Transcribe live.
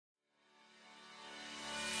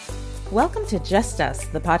Welcome to Just Us,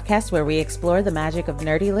 the podcast where we explore the magic of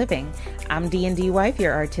nerdy living. I'm DnDWife,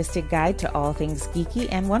 your artistic guide to all things geeky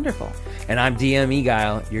and wonderful. And I'm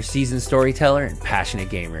Eguile, your seasoned storyteller and passionate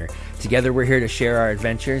gamer. Together we're here to share our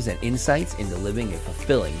adventures and insights into living a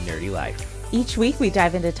fulfilling nerdy life. Each week we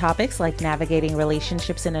dive into topics like navigating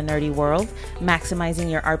relationships in a nerdy world,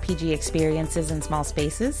 maximizing your RPG experiences in small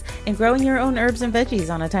spaces, and growing your own herbs and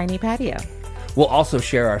veggies on a tiny patio. We'll also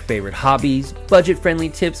share our favorite hobbies,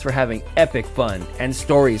 budget-friendly tips for having epic fun, and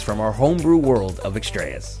stories from our homebrew world of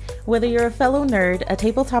Extreas. Whether you're a fellow nerd, a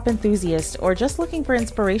tabletop enthusiast, or just looking for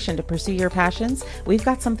inspiration to pursue your passions, we've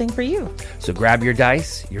got something for you. So grab your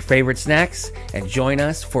dice, your favorite snacks, and join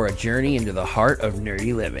us for a journey into the heart of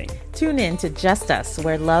nerdy living. Tune in to Just Us,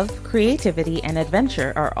 where love, creativity, and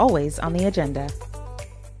adventure are always on the agenda.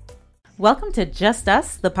 Welcome to Just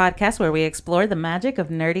Us, the podcast where we explore the magic of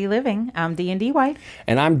nerdy living. I'm DnDWife.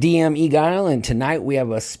 And I'm Eguile, and tonight we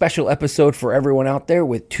have a special episode for everyone out there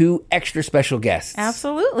with two extra special guests.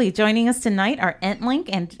 Absolutely. Joining us tonight are Entlynk,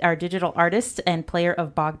 and our digital artist and player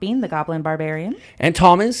of Bogbean, the Goblin Barbarian. And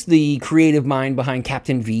Thomas, the creative mind behind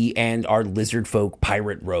Captain V and our lizard folk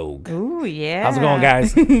pirate rogue. Ooh, yeah. How's it going,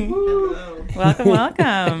 guys? Hello. Welcome, welcome.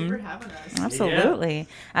 Thank you for having us. Absolutely.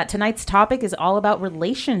 Tonight's topic is all about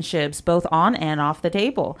relationships, both on and off the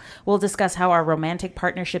table. We'll discuss how our romantic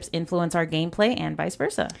partnerships influence our gameplay and vice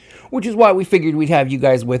versa. Which is why we figured we'd have you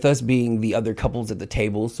guys with us, being the other couples at the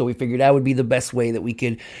table. So we figured that would be the best way that we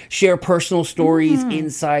could share personal stories,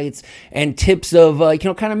 insights, and tips of,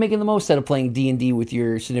 kind of making the most out of playing D&D with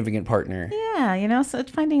your significant partner. Yeah, so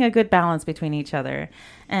finding a good balance between each other.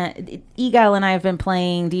 Eguile and I have been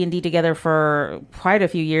playing D&D together for quite a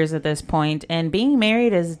few years at this point, and being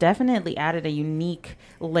married has definitely added a unique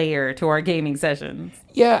layer to our gaming sessions.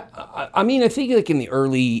 Yeah, I mean, I think like in the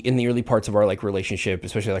early parts of our like relationship,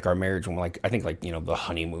 especially like our marriage, when I think the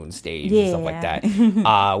honeymoon stage and stuff like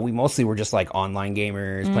that, we mostly were just like online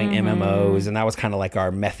gamers playing MMOs, and that was kind of like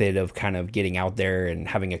our method of kind of getting out there and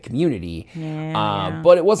having a community.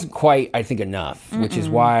 But it wasn't quite, I think, enough, which is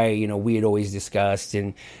why we had always discussed,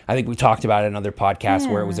 and I think we talked about it in other podcasts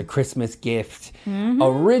where it was a Christmas gift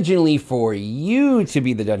originally for you to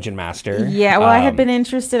be the dungeon master. Yeah, well, I had been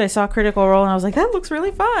interested. I saw Critical Role, and I was like, that looks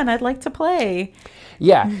really fun. I'd like to play.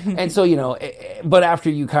 Yeah. And so, but after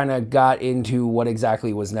you kind of got into what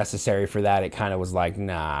exactly was necessary for that, it kind of was like,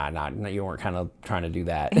 nah, you weren't kind of trying to do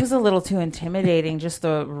that. It was a little too intimidating, just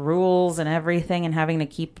the rules and everything and having to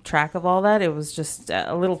keep track of all that. It was just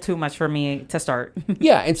a little too much for me to start.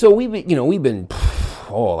 Yeah. And so we've been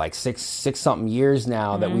like six something years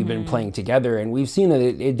now that we've been playing together, and we've seen that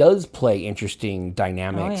it does play interesting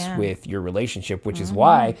dynamics with your relationship, which is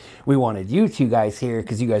why we wanted you two guys here,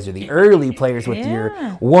 because you guys are the early players with your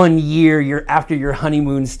 1 year, after your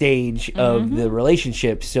honeymoon stage of the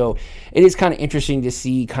relationship. So it is kind of interesting to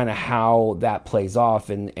see kind of how that plays off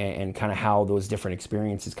and kind of how those different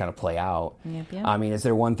experiences kind of play out. Yep. I mean, is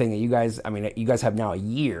there one thing that you guys have now a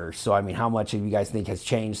year, so I mean, how much of you guys think has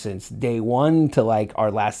changed since day one to like our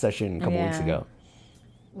last session a couple weeks ago?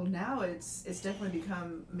 Well, now it's definitely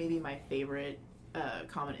become maybe my favorite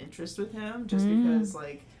common interest with him, just because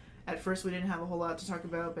like at first we didn't have a whole lot to talk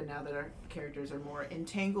about, but now that our characters are more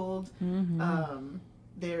entangled,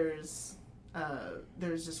 there's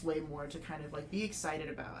just way more to kind of like be excited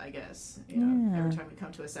about, I guess, every time we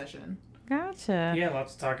come to a session. Gotcha. Yeah,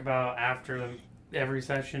 lots to talk about after every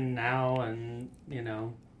session now, and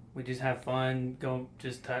we just have fun,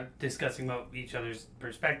 discussing what each other's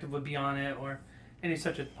perspective would be on it, or any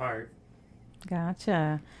such a part.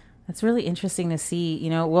 Gotcha. That's really interesting to see.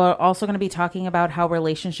 We're also going to be talking about how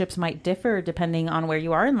relationships might differ depending on where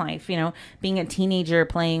you are in life. Being a teenager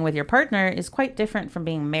playing with your partner is quite different from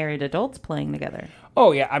being married adults playing together.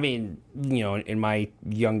 Oh, yeah. I mean, in my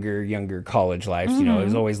younger college life, it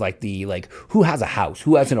was always like who has a house?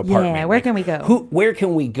 Who has an apartment? Yeah, where can we go? Where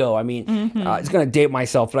can we go? I mean, it's going to date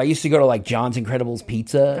myself, but I used to go to like John's Incredibles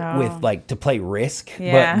Pizza with like to play Risk,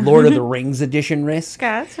 but Lord of the Rings edition Risk.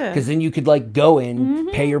 Gotcha. Because then you could like go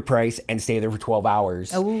in, pay your price, and stay there for 12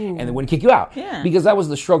 hours, and they wouldn't kick you out. Yeah. Because that was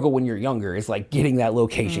the struggle when you're younger, is like getting that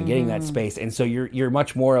location, getting that space. And so you're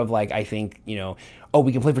much more of like, I think,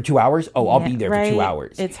 we can play for 2 hours. I'll be there for 2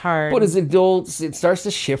 hours. It's hard. But as adults, it starts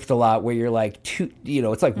to shift a lot where you're like,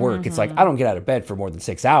 it's like work. It's like, I don't get out of bed for more than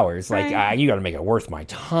 6 hours. Like, you got to make it worth my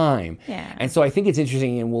time. Yeah. And so I think it's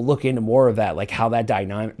interesting, and we'll look into more of that, like how that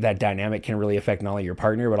dynamic can really affect not only your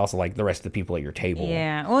partner, but also like the rest of the people at your table.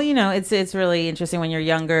 Yeah. Well, it's really interesting when you're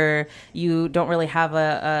younger. You don't really have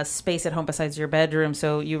a space at home besides your bedroom,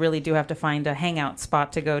 so you really do have to find a hangout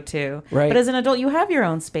spot to go to. Right. But as an adult, you have your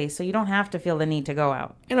own space, so you don't have to feel the need to go go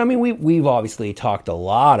out. And I mean, we've obviously talked a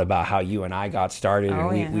lot about how you and I got started,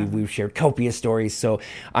 and we've shared copious stories. So,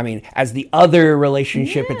 I mean, as the other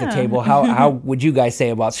relationship at the table, how would you guys say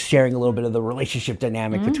about sharing a little bit of the relationship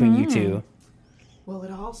dynamic between you two? Well,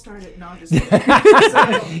 it all started not just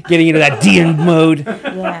getting into that DN mode.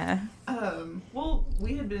 Yeah. Well,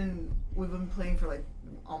 we've been playing for like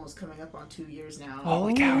almost coming up on 2 years now.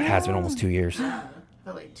 Holy cow! It has been almost 2 years.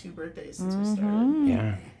 Had like 2 birthdays since we started.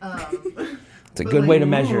 Yeah. It's a But, good like, way to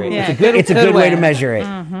measure it. Yeah. It's a good way to measure it.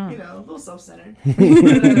 You know, a little self-centered.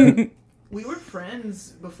 But, we were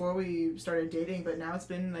friends before we started dating, but now it's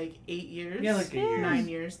been like 8 years. Yeah, like 8 years. 9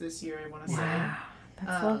 years this year, I want to say.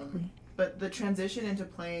 That's lovely. But the transition into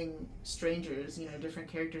playing strangers, you know, different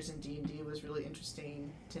characters in D&D was really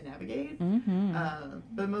interesting to navigate.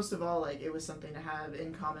 But most of all, like, it was something to have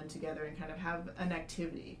in common together and kind of have an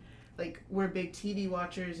activity. Like, we're big TV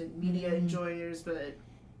watchers and media enjoyers, but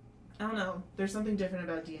I don't know. There's something different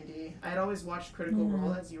about D&D. I had always watched Critical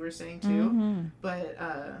Role, as you were saying, too. But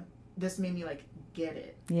this made me, like, get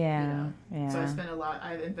it. Yeah. You know? Yeah. So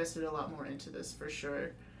I've invested a lot more into this, for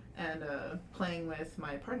sure. And playing with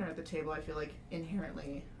my partner at the table, I feel like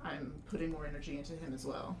inherently I'm putting more energy into him as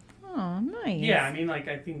well. Oh, nice. Yeah, I mean, like,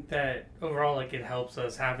 I think that overall, like, it helps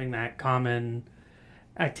us having that common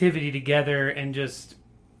activity together and just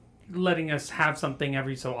letting us have something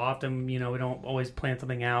every so often. You know, we don't always plan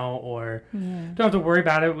something out or don't have to worry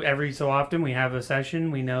about it every so often. We have a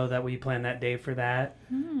session. We know that we plan that day for that.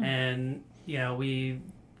 And, you know,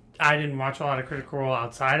 I didn't watch a lot of Critical Role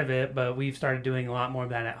outside of it, but we've started doing a lot more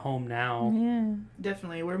of that at home now. Yeah.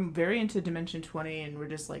 Definitely. We're very into Dimension 20, and we're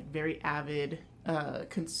just, like, very avid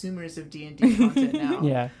consumers of D&D content now.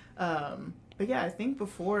 Yeah. But yeah, I think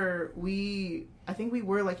before we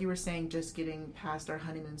were, like you were saying, just getting past our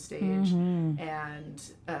honeymoon stage and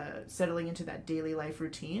settling into that daily life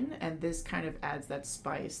routine. And this kind of adds that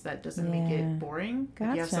spice that doesn't make it boring. Gotcha.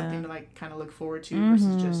 Like, you have something to, like, kind of look forward to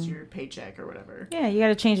versus just your paycheck or whatever. Yeah, you got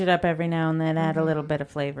to change it up every now and then, add a little bit of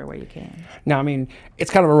flavor where you can. Now, I mean,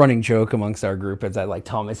 it's kind of a running joke amongst our group is that, like,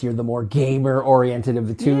 Thomas, you're the more gamer-oriented of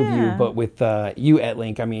the two of you. But with you,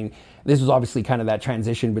 Entlynk, I mean, this was obviously kind of that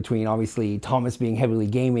transition between, obviously, Thomas being heavily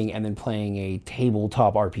gaming and then playing a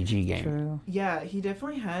tabletop RPG game. True. Yeah, he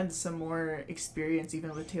definitely had some more experience even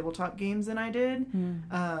with tabletop games than I did.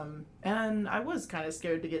 And I was kind of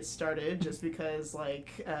scared to get started just because, like,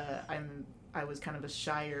 I was kind of a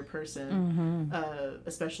shyer person,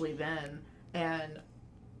 especially then. And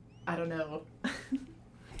I don't know.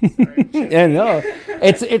 Sorry. Yeah, no,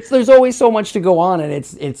 it's there's always so much to go on, and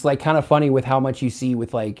it's like kind of funny with how much you see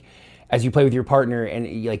with, like, as you play with your partner,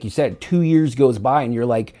 and like you said, 2 years goes by, and you're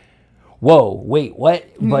like, whoa, wait, what?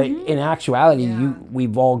 But in actuality,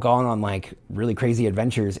 we've all gone on, like, really crazy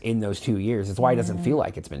adventures in those 2 years. That's why it doesn't feel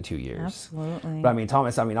like it's been 2 years. Absolutely. But I mean,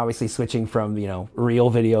 Thomas, obviously switching from, you know, real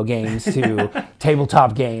video games to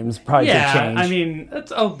tabletop games probably did change. I mean,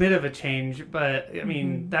 it's a bit of a change, but I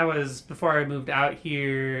mean, that was before I moved out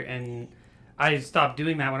here, and I stopped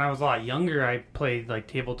doing that when I was a lot younger. I played, like,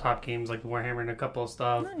 tabletop games like Warhammer and a couple of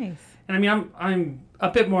stuff. Nice. And I mean, I'm a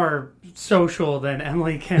bit more social than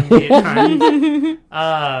Emily can be at times.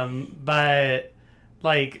 But,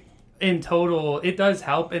 like, in total, it does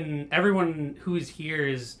help. And everyone who's here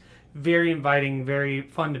is very inviting, very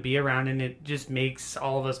fun to be around. And it just makes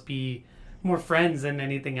all of us be more friends than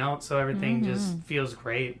anything else. So everything just feels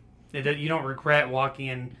great. You don't regret walking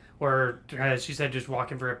in, or, as she said, just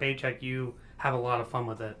walking for a paycheck. You have a lot of fun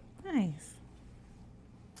with it. Nice.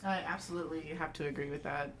 I absolutely have to agree with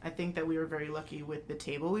that. I think that we were very lucky with the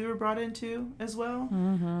table we were brought into as well.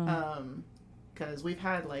 Because we've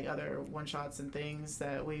had, like, other one-shots and things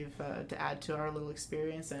that we've to add to our little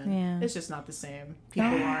experience, and it's just not the same.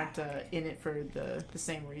 People aren't in it for the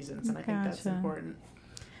same reasons, and I think that's important.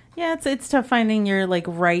 Yeah, it's tough finding your, like,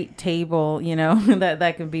 right table, you know,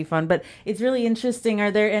 that can be fun. But it's really interesting.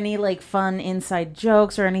 Are there any, like, fun inside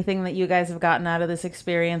jokes or anything that you guys have gotten out of this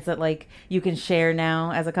experience that, like, you can share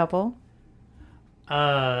now as a couple?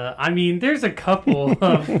 I mean, there's a couple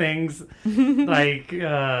of things, like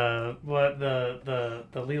what the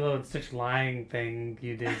Lilo and Stitch lying thing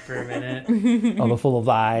you did for a minute. Oh, the full of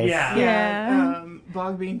lies. Yeah.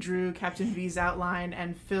 Bogbean drew Captain V's outline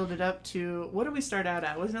and filled it up to, what did we start out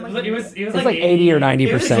at? Wasn't it like It was like 80 or 90%.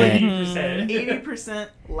 It was like 80%. 80%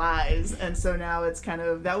 lies, and so now it's kind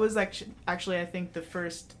of, that was actually I think the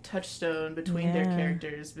first touchstone between their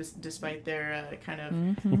characters, despite their kind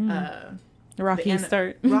of Rocky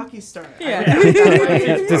start. Rocky start. Yeah.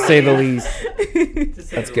 To say the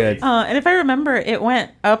least. That's good. And if I remember, it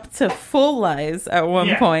went up to full lies at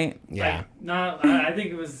one point. Yeah. Like, no, I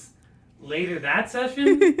think it was later that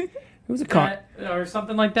session. It was a or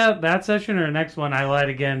something like that. That session or next one, I lied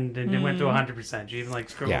again and it went to 100%. She even like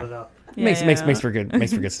scrolled it up. Makes for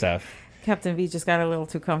good stuff. Captain V just got a little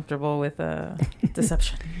too comfortable with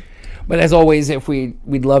deception. But as always,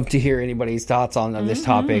 we'd love to hear anybody's thoughts on this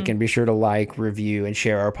topic, and be sure to like, review, and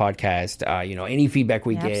share our podcast. Any feedback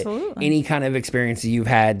we get, any kind of experiences you've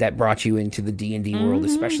had that brought you into the D&D world,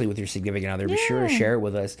 especially with your significant other, be sure to share it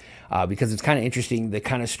with us, because it's kind of interesting, the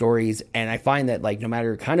kind of stories. And I find that like no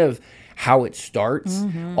matter kind of how it starts,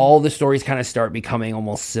 all the stories kind of start becoming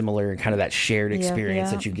almost similar, and kind of that shared experience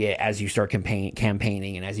that you get as you start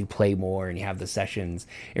campaigning and as you play more and you have the sessions.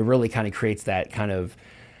 It really kind of creates that kind of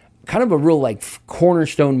a real like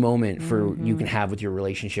cornerstone moment for you can have with your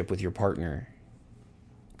relationship with your partner.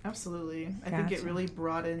 Absolutely. I think it really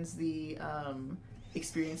broadens the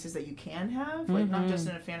experiences that you can have, like not just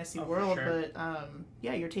in a fantasy world, but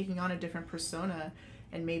you're taking on a different persona,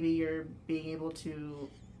 and maybe you're being able to,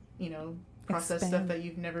 process stuff that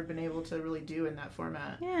you've never been able to really do in that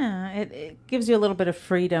format. Yeah, it gives you a little bit of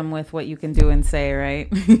freedom with what you can do and say, right?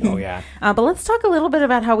 Oh, yeah. But let's talk a little bit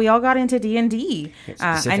about how we all got into D&D.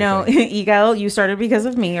 I know, Eguile, you started because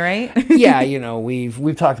of me, right? Yeah,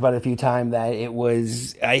 we've talked about it a few times that it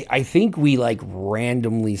was, I think we like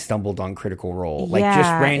randomly stumbled on Critical Role. Like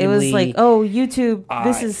just randomly. It was like, YouTube,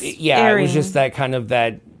 this is airing. It was just that kind of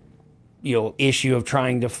that issue of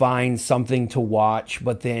trying to find something to watch,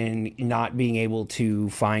 but then not being able to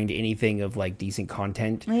find anything of like decent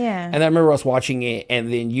content. Yeah. And I remember us watching it,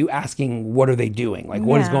 and then you asking, what are they doing? Like,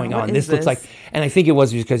 what is going on? This looks like, and I think it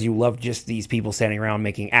was because you loved just these people standing around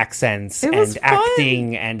making accents and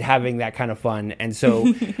acting and having that kind of fun. And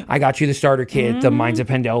so I got you the starter kit, the Minds of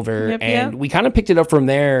Pendelver, and we kind of picked it up from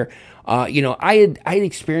there. I had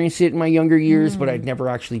experienced it in my younger years, but I'd never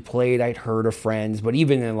actually played. I'd heard of friends, but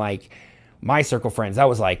even in like my circle of friends, that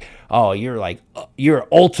was like, oh, you're an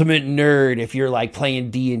ultimate nerd if you're like playing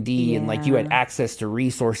D&D and like you had access to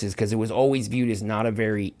resources, because it was always viewed as not a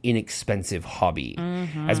very inexpensive hobby.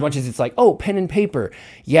 As much as it's like, oh, pen and paper.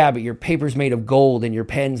 Yeah, but your paper's made of gold and your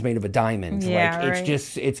pen's made of a diamond.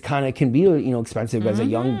 It's kind of can be, expensive as a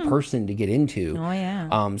young person to get into. Oh,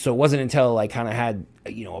 yeah. So it wasn't until I kind of had,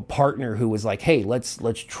 a partner who was like, hey,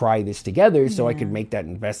 let's try this together, so I could make that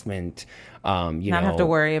investment. Not have to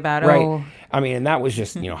worry about right. I mean, and that was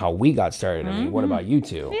just how we got started. I mean, what about you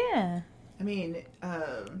two? Yeah. I mean,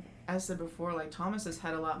 as I said before, like Thomas has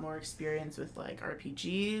had a lot more experience with like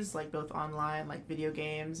RPGs, like both online, like video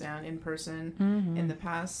games, and in person in the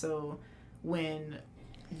past. So when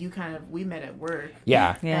we met at work,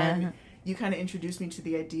 and you kind of introduced me to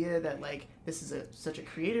the idea that like this is such a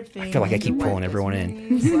creative thing. I feel like I keep pulling everyone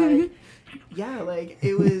in. Like,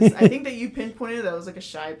 it was. I think that you pinpointed that I was like a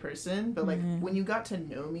shy person, but like when you got to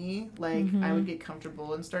know me, like I would get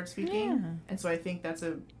comfortable and start speaking, and so I think that's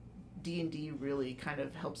D&D really kind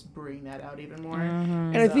of helps bring that out even more.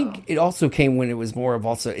 And I think it also came when it was more of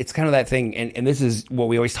it's kind of that thing, and this is what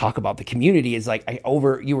we always talk about, the community is like,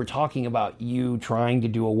 you were talking about you trying to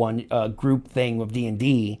do a group thing with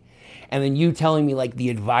D&D, and then you telling me like the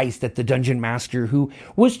advice that the dungeon master who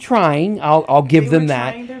was trying, I'll give them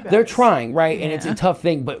that. They're trying, right? Yeah. And it's a tough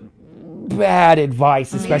thing, but bad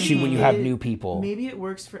advice, especially when you have new people. Maybe it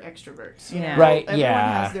works for extroverts, right? Everyone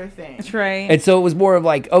has their thing. That's right. And so it was more of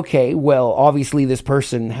like, okay, well, obviously this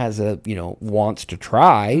person has wants to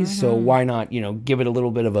try, so why not, give it a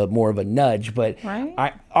little bit of more of a nudge? But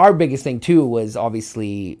our biggest thing too was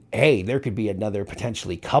obviously, hey, there could be another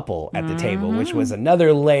potentially couple at the table, which was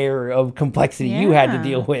another layer of complexity you had to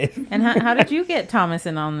deal with. And how did you get Thomas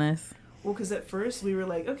in on this? Well, because at first we were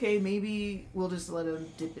like, okay, maybe we'll just let him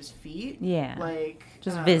dip his feet. Yeah. Like...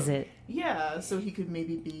 just visit. Yeah, so he could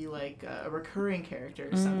maybe be like a recurring character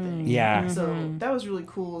or something. Yeah. So that was really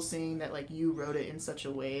cool seeing that like you wrote it in such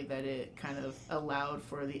a way that it kind of allowed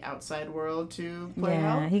for the outside world to play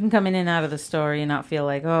out. He can come in and out of the story and not feel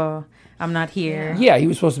like, oh, I'm not here. Yeah, he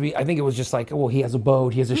was supposed to be, I think it was just like, well, he has a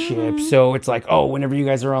boat, he has a ship, so it's like, oh, whenever you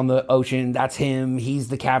guys are on the ocean, that's him, he's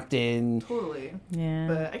the captain. Totally. Yeah.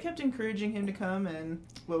 But I kept encouraging him to come, and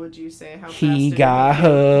what would you say? How he fast got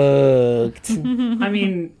hooked. I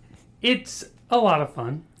mean, it's a lot of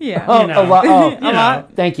fun. Yeah. Oh, a lot. Oh, a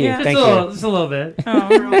lot. Thank you. Yeah. Thank you. Just a little bit. For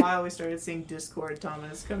a while, we started seeing Discord,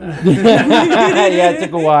 Thomas. Come on. Yeah, it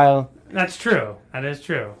took a while. That's true. That is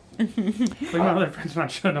true. Like my other friends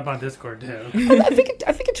not showing up on Discord too. I think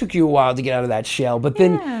it took you a while to get out of that shell, but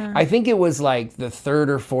then I think it was like the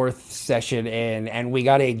third or fourth session in, and we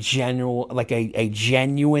got a genuine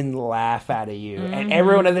laugh out of you, and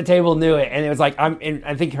everyone at the table knew it, and it was like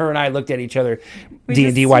I think her and I looked at each other,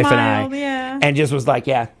 DnDWife and I, and just was like,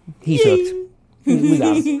 yeah, he's hooked. We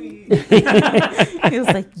got him. He was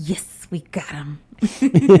like, yes. We got him.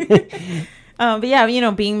 But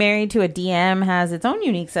yeah, being married to a DM has its own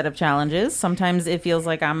unique set of challenges. Sometimes it feels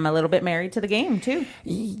like I'm a little bit married to the game, too.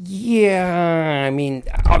 Yeah, I mean,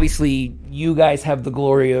 obviously, you guys have the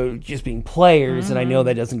glory of just being players, and I know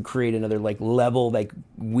that doesn't create another, level like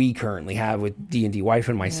we currently have with DnDWife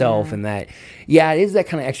and myself, and that, it is that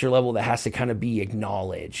kind of extra level that has to kind of be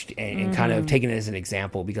acknowledged and kind of taken as an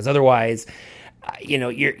example, because otherwise...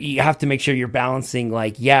 you have to make sure you're balancing,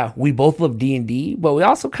 we both love D&D, but we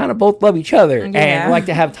also kind of both love each other and like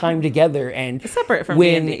to have time together. And separate from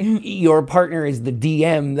when D&D. Your partner is the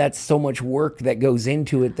DM, that's so much work that goes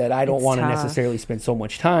into it that I don't want to tough. necessarily spend so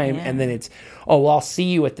much time. And then it's, I'll see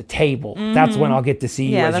you at the table. That's when I'll get to see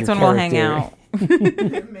you as your character. Yeah, that's when we'll hang out.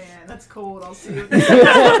 Man, that's cold. I'll see you.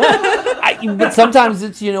 But sometimes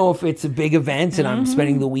it's, if it's a big event and I'm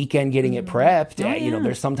spending the weekend getting it prepped,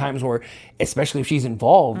 there's sometimes where, especially if she's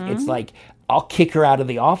involved, it's like, I'll kick her out of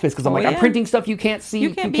the office because I'm printing stuff you can't see.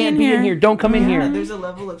 You can't be in here. Don't come in here. There's a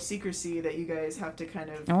level of secrecy that you guys have to kind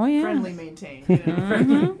of friendly maintain.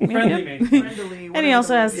 Friendly maintain. And he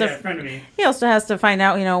also has to find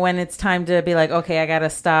out, when it's time to be like, okay, I got to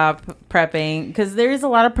stop prepping, because there is a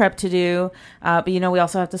lot of prep to do. But, we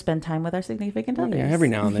also have to spend time with our significant others. Yeah, every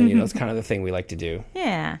now and then, it's kind of the thing we like to do.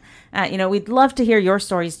 Yeah. We'd love to hear your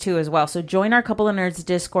stories too as well. So join our Couple of Nerds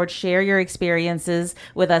Discord, share your experiences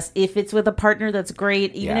with us. If it's with a partner, that's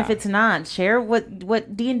great. Even if it's not, share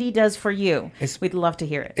what D&D does for you. We'd love to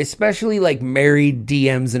hear it. Especially married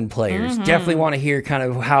DMs and players. Definitely want to hear kind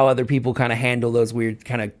of how other people kind of handle those weird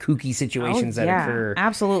kind of kooky situations that occur.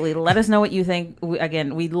 Absolutely. Let us know what you think.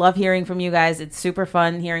 Again, we love hearing from you guys. It's super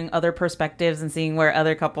fun hearing other perspectives and seeing where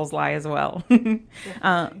other couples lie as well.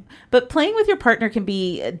 But playing with your partner can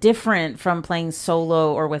be different from playing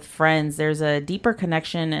solo or with friends. There's a deeper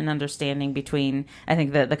connection and understanding between, I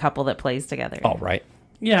think, the couple that plays together. Oh, right.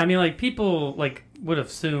 Yeah, I mean, people would have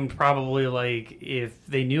assumed probably if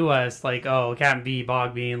they knew us, Captain B,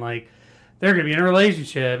 Bog Bean, they're gonna be in a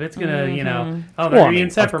relationship. It's gonna, they're gonna be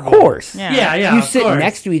inseparable. Of course. Yeah. You sit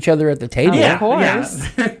next to each other at the table. Of course.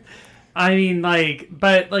 Yeah. I mean,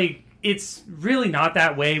 but it's really not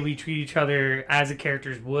that way we treat each other as the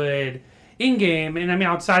characters would in game. And I mean,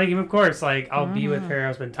 outside of game, of course, I'll be with her,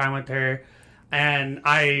 I'll spend time with her, and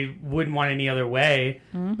I wouldn't want any other way.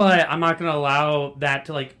 But I'm not going to allow that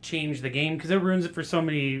to change the game, because it ruins it for so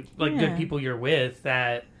many good people you're with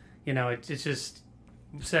that, it's just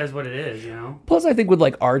says what it is, Plus, I think with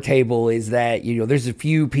our table is that, there's a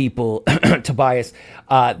few people, Tobias,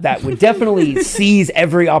 that would definitely seize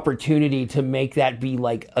every opportunity to make that be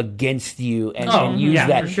against you and use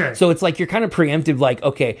that. For sure. So it's you're kind of preemptive,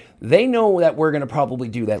 okay, they know that we're going to probably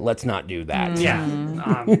do that. Let's not do that. Yeah.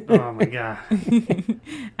 Oh my God.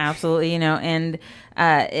 Absolutely. And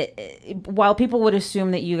while people would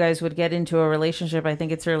assume that you guys would get into a relationship, I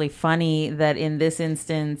think it's really funny that in this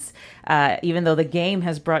instance, even though the game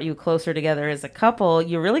has brought you closer together as a couple,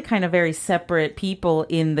 you're really kind of very separate people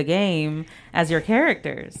in the game as your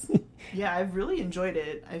characters. Yeah, I've really enjoyed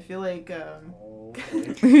it. I feel like I know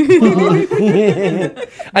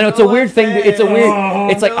it's a weird thing.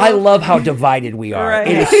 I love how divided we are. Right.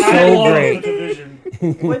 It is so great.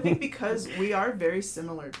 Well, I think because we are very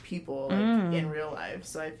similar people in real life,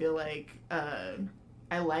 so I feel like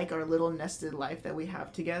I like our little nested life that we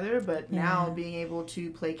have together. But now being able to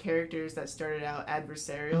play characters that started out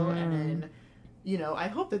adversarial and then, I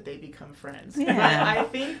hope that they become friends. Yeah. I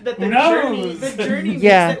think that the journey makes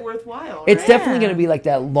it worthwhile. It's right? definitely going to be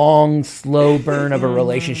that long, slow burn of a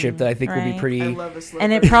relationship that I think will be pretty. I love a slow and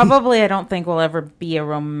burn. It probably, I don't think, will ever be a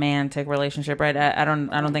romantic relationship, right? I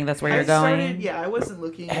don't think that's where you're going. I wasn't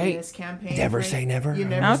looking in this campaign. Never say never. You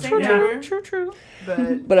never say never. True.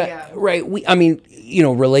 But right.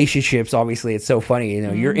 Relationships. Obviously, it's so funny.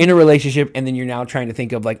 You're in a relationship, and then you're now trying to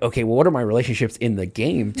think of okay, well, what are my relationships in the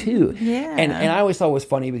game too? Yeah. And I always thought it was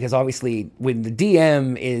funny because obviously when the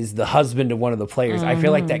DM is the husband of one of the players, I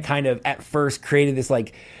feel like that kind of at first created this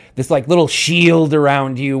little shield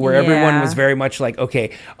around you where everyone was very much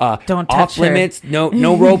okay, don't off touch limits, her.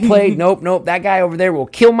 no role play, nope, that guy over there will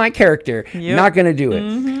kill my character. Not gonna do it.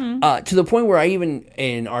 To the point where I even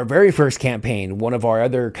in our very first campaign, one of our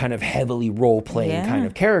other kind of heavily role playing kind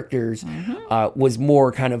of characters was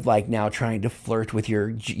more kind of now trying to flirt with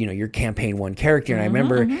your campaign one character. And I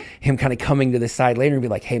remember him kind of coming to the side later and be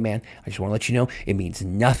like, "Hey man, I just want to let you know it means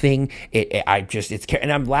nothing.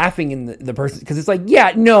 And I'm laughing in the person because it's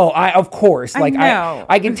of course,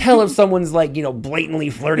 I can tell if someone's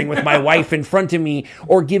blatantly flirting with my wife in front of me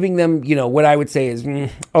or giving them what I would say is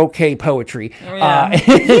okay poetry.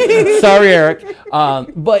 Sorry, Eric.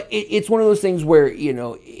 But it's one of those things where,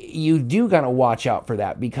 you do kind of watch out for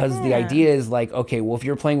that, because the idea is like, okay, well, if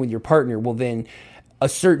you're playing with your partner, well, then a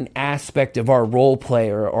certain aspect of our role play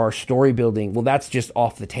or our story building, well, that's just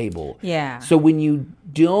off the table. Yeah. So when you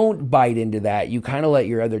don't bite into that, you kind of let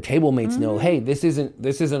your other table mates know, hey, this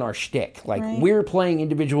isn't our shtick. Like, we're playing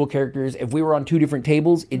individual characters. If we were on 2 different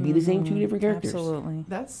tables, it'd be the same 2 different characters. Absolutely.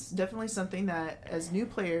 That's definitely something that, as new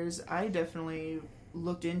players, I definitely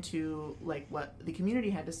looked into, like, what the community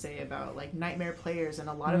had to say about, like, nightmare players, and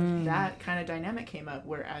a lot of that kind of dynamic came up,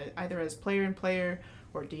 where either as player and player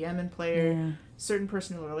or DM and player, certain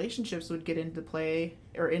personal relationships would get into play,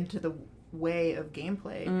 or into the way of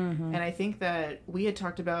gameplay. And I think that we had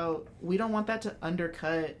talked about, we don't want that to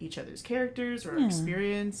undercut each other's characters or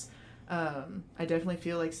experience. I definitely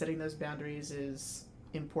feel like setting those boundaries is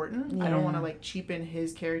important. I don't want to, like, cheapen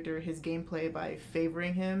his character, his gameplay, by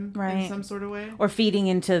favoring him in some sort of way, or feeding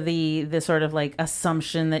into the sort of, like,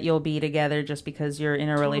 assumption that you'll be together just because you're in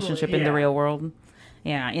a relationship in the real world.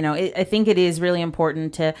 Yeah, I think it is really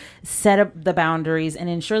important to set up the boundaries and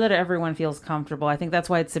ensure that everyone feels comfortable. I think that's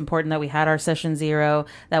why it's important that we had our session 0.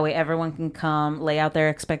 That way everyone can come, lay out their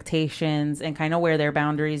expectations, and kind of where their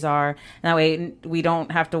boundaries are. And that way we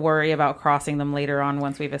don't have to worry about crossing them later on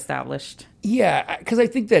once we've established. Yeah, because I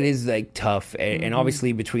think that is, like, tough. And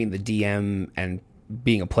obviously between the DM and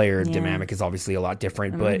being a player, dynamic is obviously a lot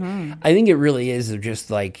different, but I think it really is just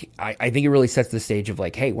like, I think it really sets the stage of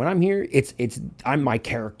like, hey, when I'm here, I'm my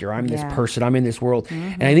character, I'm this person, I'm in this world.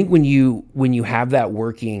 And I think when you have that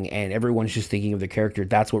working and everyone's just thinking of the character,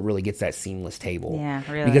 that's what really gets that seamless table. Yeah,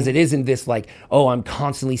 really. Because it isn't this like, oh, I'm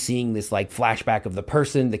constantly seeing this like flashback of the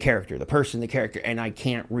person, the character, and I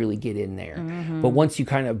can't really get in there. But once you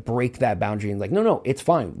kind of break that boundary and like, no, it's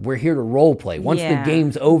fine, we're here to role play. Once the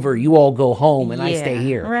game's over, you all go home and I stay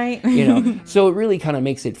here, right? So it really kind of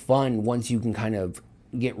makes it fun once you can kind of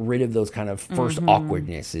get rid of those kind of first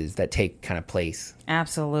awkwardnesses that take kind of place.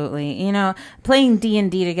 Absolutely. Playing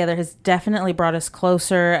D&D together has definitely brought us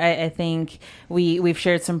closer. I think we've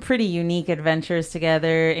shared some pretty unique adventures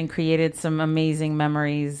together and created some amazing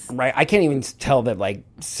memories. Right. I can't even tell that like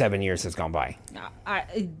 7 years has gone by. I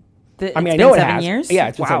mean, I know it 7 has. years? Yeah,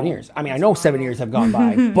 it's been 7 years. I mean, I know 7 years have gone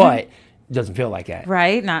by, but doesn't feel like that,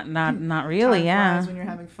 right? Not really. Time flies when you're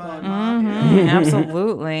having fun.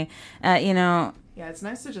 Absolutely. Yeah, it's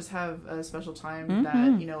nice to just have a special time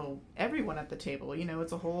that everyone at the table.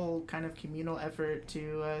 It's a whole kind of communal effort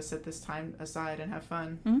to set this time aside and have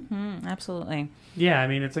fun. Absolutely. Yeah, I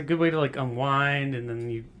mean, it's a good way to like unwind, and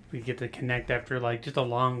then we get to connect after like just a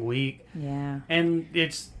long week. Yeah. And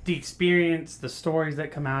it's the experience, the stories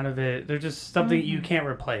that come out of it. They're just something you can't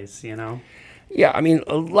replace. Yeah, I mean,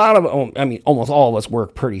 almost all of us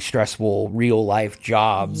work pretty stressful real life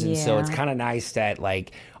jobs, and so it's kind of nice that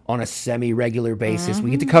like on a semi-regular basis we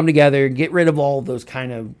get to come together, get rid of all those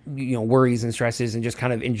kind of worries and stresses, and just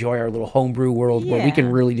kind of enjoy our little homebrew world where we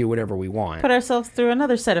can really do whatever we want. Put ourselves through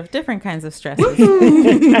another set of different kinds of stresses.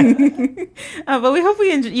 But we hope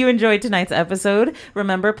you enjoyed tonight's episode.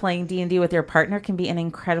 Remember, playing D&D with your partner can be an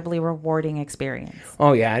incredibly rewarding experience.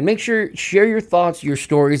 Oh yeah, and make sure share your thoughts, your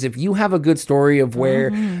stories. If you have a good story of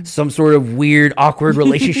where some sort of weird, awkward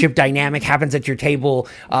relationship dynamic happens at your table,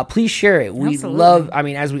 please share it. We love,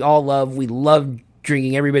 as we all love, we love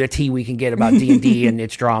drinking every bit of tea we can get about D&D and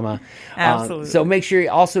its drama. Absolutely. So make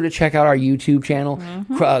sure also to check out our YouTube channel,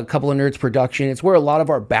 A Couple of Nerds Production. It's where a lot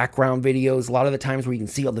of our background videos, a lot of the times where you can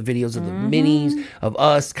see all the videos of the minis, of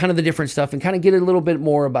us, kind of the different stuff, and kind of get a little bit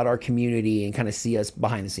more about our community and kind of see us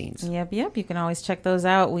behind the scenes. Yep. You can always check those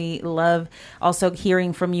out. We love also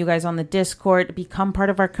hearing from you guys on the Discord. Become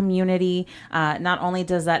part of our community. Not only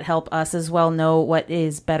does that help us as well know what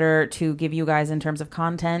is better to give you guys in terms of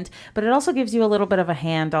content, but it also gives you a little bit of a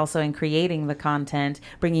hand also in creating the content,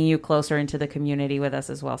 bringing you closer into the community with us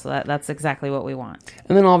as well. So that's exactly what we want.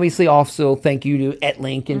 And then obviously also thank you to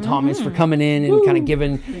Entlynk and Thomas for coming in and kind of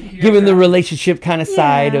giving the relationship kind of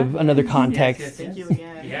side of another context. Yes. Thank you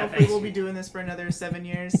again. Hopefully we'll be doing this for another 7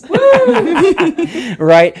 years.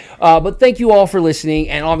 Right. But thank you all for listening.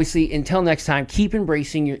 And obviously until next time, keep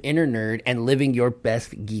embracing your inner nerd and living your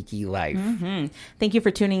best geeky life. Thank you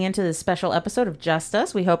for tuning into this special episode of Just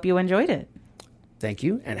Us. We hope you enjoyed it. Thank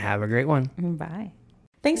you, and have a great one. Bye.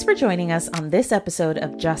 Thanks for joining us on this episode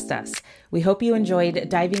of Just Us. We hope you enjoyed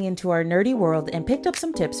diving into our nerdy world and picked up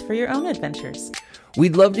some tips for your own adventures.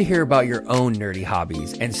 We'd love to hear about your own nerdy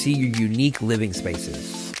hobbies and see your unique living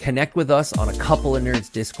spaces. connect with us on a Couple of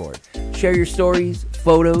Nerds Discord. Share your stories,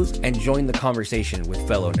 photos, and join the conversation with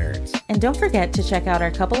fellow nerds. And don't forget to check out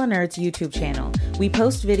our Couple of Nerds YouTube channel. We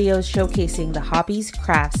post videos showcasing the hobbies,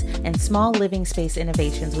 crafts, and small living space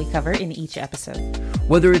innovations we cover in each episode.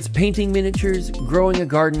 Whether it's painting miniatures, growing a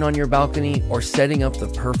garden on your balcony, or setting up the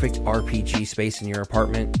perfect RPG space in your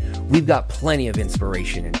apartment, we've got plenty of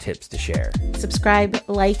inspiration and tips to share. Subscribe,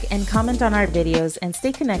 like, and comment on our videos, and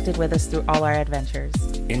stay connected with us through all our adventures.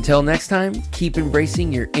 Until next time, keep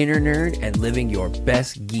embracing your inner nerd and living your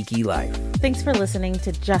best geeky life. Thanks for listening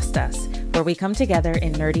to Just Us, where we come together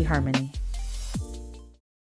in nerdy harmony.